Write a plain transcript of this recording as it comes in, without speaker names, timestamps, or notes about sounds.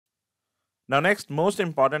Now, next most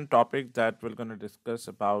important topic that we're going to discuss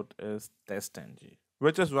about is TestNG,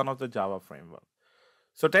 which is one of the Java framework.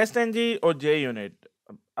 So TestNG or JUnit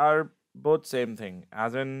are both same thing.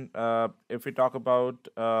 As in, if we talk about,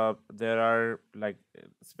 there are like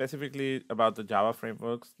specifically about the Java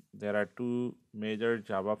frameworks, there are two major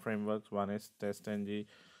Java frameworks. One is TestNG,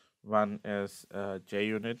 one is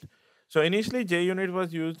JUnit. So initially, JUnit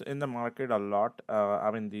was used in the market a lot.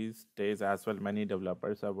 I mean, these days as well, many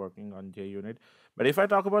developers are working on JUnit. But if I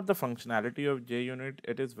talk about the functionality of JUnit,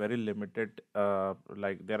 it is very limited.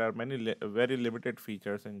 Like there are many very limited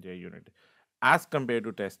features in JUnit as compared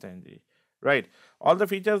to TestNG, right? All the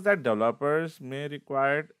features that developers may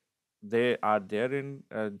require, they are there in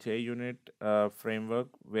JUnit framework.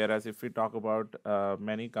 Whereas if we talk about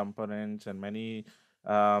many components and many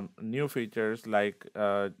new features like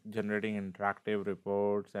generating interactive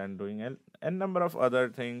reports and doing a number of other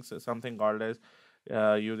things, something called as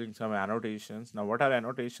using some annotations. Now, what are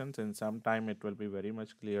annotations? In some time, it will be very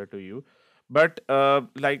much clear to you. But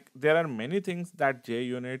like there are many things that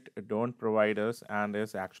JUnit don't provide us and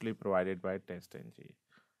is actually provided by TestNG.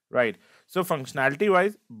 Right. So functionality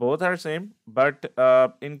wise, both are same, but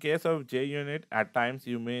in case of JUnit, at times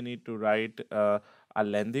you may need to write a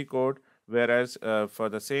lengthy code, whereas for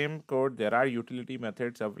the same code, there are utility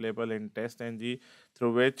methods available in TestNG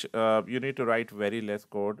through which you need to write very less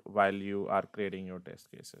code while you are creating your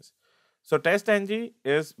test cases. So TestNG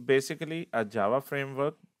is basically a Java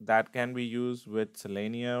framework that can be used with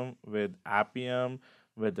Selenium, with Appium,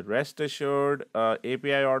 with Rest Assured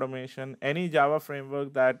API automation, any Java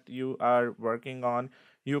framework that you are working on,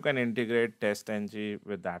 you can integrate TestNG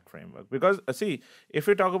with that framework. Because see, if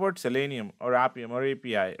we talk about Selenium or Appium or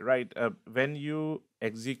API, right? When you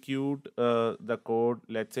execute the code,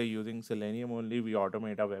 let's say using Selenium only, we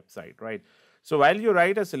automate a website, right? So while you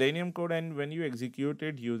write a Selenium code and when you execute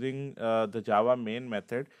it using the Java main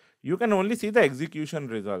method, you can only see the execution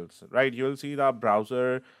results, right? You'll see the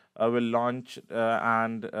browser will launch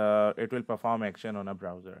and it will perform action on a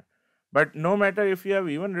browser. But no matter if you have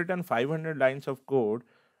even written 500 lines of code,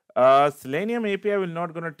 Selenium API will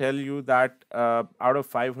not going to tell you that out of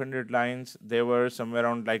 500 lines, there were somewhere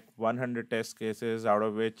around like 100 test cases, out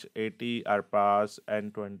of which 80 are pass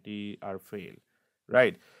and 20 are fail,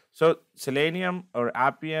 right? So Selenium or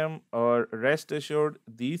Appium or Rest Assured,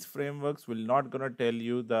 these frameworks will not going to tell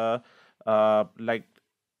you the like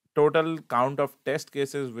total count of test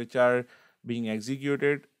cases which are being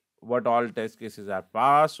executed, what all test cases are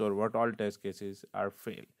pass or what all test cases are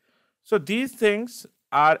fail. So these things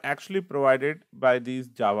are actually provided by these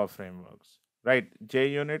Java frameworks, right?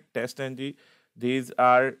 JUnit, TestNG, these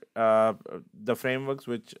are the frameworks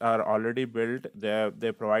which are already built.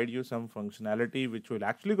 They provide you some functionality which will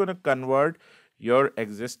actually going to convert your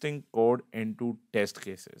existing code into test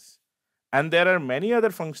cases. And there are many other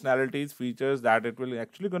functionalities, features that it will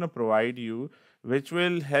actually going to provide you, which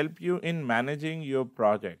will help you in managing your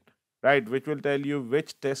project, right? Which will tell you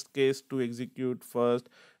which test case to execute first,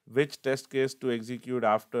 which test case to execute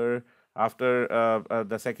after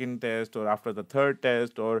the second test or after the third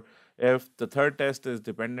test, or if the third test is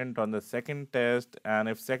dependent on the second test, and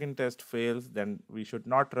if second test fails, then we should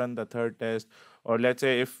not run the third test. Or let's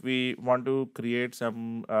say if we want to create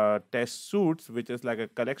some test suites, which is like a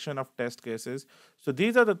collection of test cases. So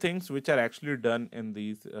these are the things which are actually done in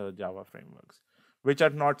these Java frameworks, which are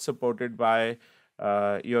not supported by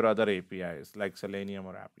your other APIs like Selenium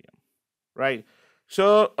or Appium, right?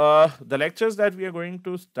 So the lectures that we are going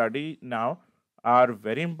to study now are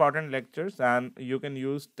very important lectures, and you can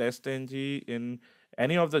use TestNG in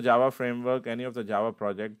any of the Java framework, any of the Java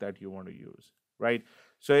project that you want to use, right?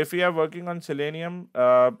 So if we are working on Selenium,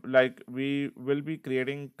 like we will be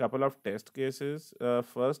creating couple of test cases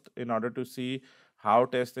first in order to see how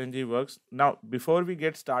TestNG works. Now, before we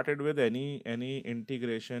get started with any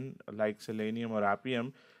integration like Selenium or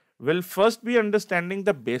Appium, we'll first be understanding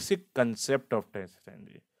the basic concept of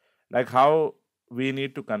TestNG, like how we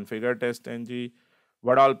need to configure TestNG,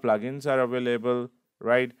 what all plugins are available,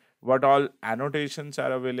 right? What all annotations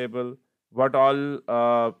are available, what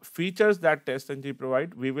all features that TestNG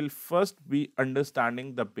provide. We will first be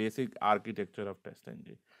understanding the basic architecture of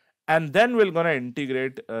TestNG, and then we're gonna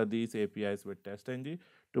integrate these APIs with TestNG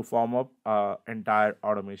to form up entire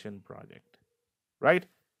automation project, right?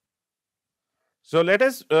 So let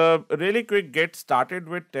us really quick get started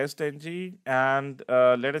with TestNG, and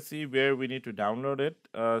let us see where we need to download it.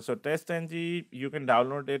 So TestNG, you can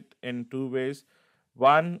download it in two ways.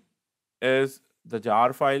 One is the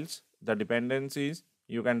jar files, the dependencies.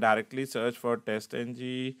 You can directly search for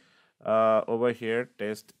TestNG over here,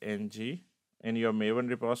 TestNG in your Maven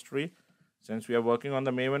repository. Since we are working on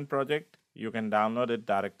the Maven project, you can download it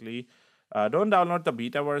directly. Don't download the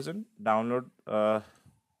beta version, download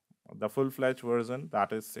the full-fledged version,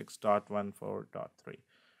 that is 6.14.3.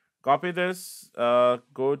 Copy this,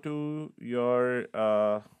 go to your,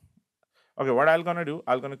 okay, what I'm gonna do,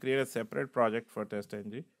 I'm gonna create a separate project for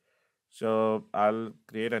TestNG. So I'll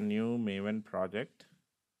create a new Maven project.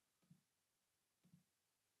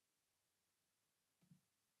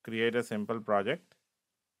 Create a simple project.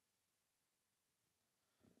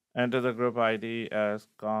 Enter the group ID as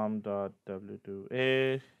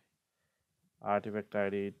com.w2a, artifact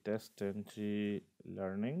ID TestNG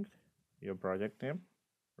learning, your project name,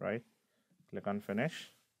 right? Click on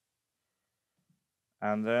finish.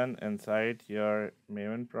 And then inside your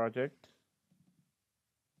Maven project,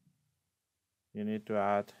 you need to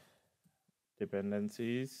add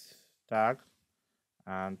dependencies tag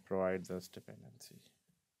and provide this dependency,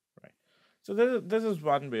 right? So this is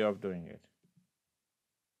one way of doing it.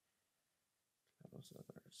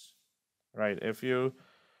 Right, if you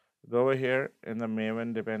go over here in the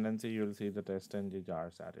Maven dependency, you'll see the TestNG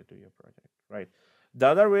jars added to your project, right? The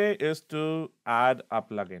other way is to add a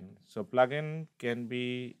plugin. So plugin can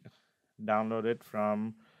be downloaded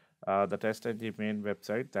from the TestNG main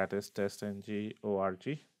website, that is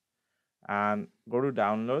TestNG.org, and go to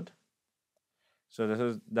download. So this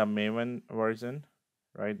is the Maven version,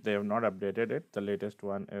 right? They have not updated it. The latest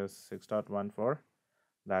one is 6.14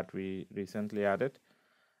 that we recently added.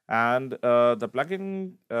 And the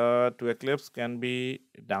plugin to Eclipse can be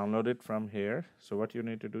downloaded from here. So what you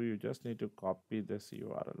need to do, you just need to copy this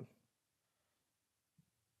URL.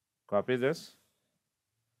 Copy this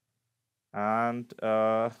and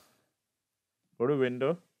go to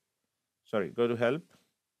window, go to help,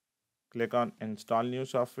 click on install new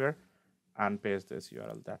software and paste this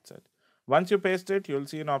URL. That's it. Once you paste it, you'll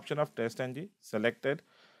see an option of TestNG selected.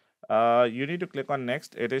 You need to click on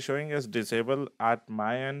next. It is showing as disable at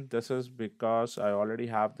my end. This is because I already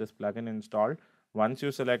have this plugin installed. Once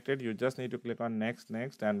you select it, you just need to click on next,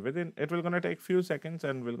 and within it will gonna take few seconds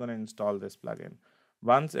and we're gonna install this plugin.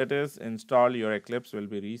 Once it is installed, your Eclipse will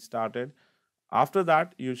be restarted. After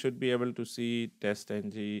that, you should be able to see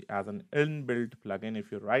TestNG as an inbuilt plugin.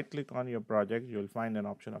 If you right click on your project, you'll find an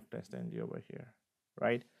option of TestNG over here,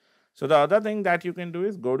 right? So the other thing that you can do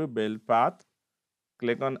is go to build path,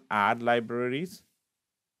 click on add libraries,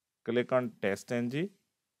 click on TestNG,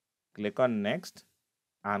 click on next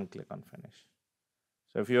and click on finish.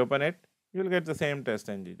 So if you open it, you'll get the same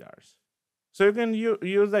TestNG jars. So you can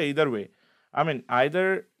use the either way. I mean,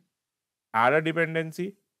 either add a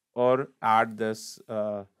dependency or add this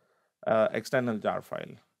external jar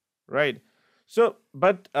file, right? So,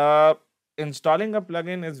 but installing a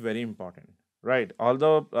plugin is very important, right?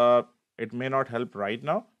 Although it may not help right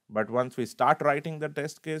now, but once we start writing the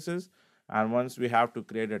test cases and once we have to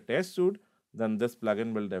create a test suite, then this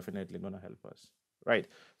plugin will definitely gonna help us, right?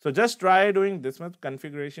 So just try doing this much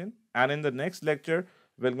configuration, and in the next lecture,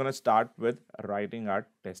 we're gonna start with writing our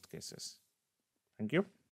test cases. Thank you.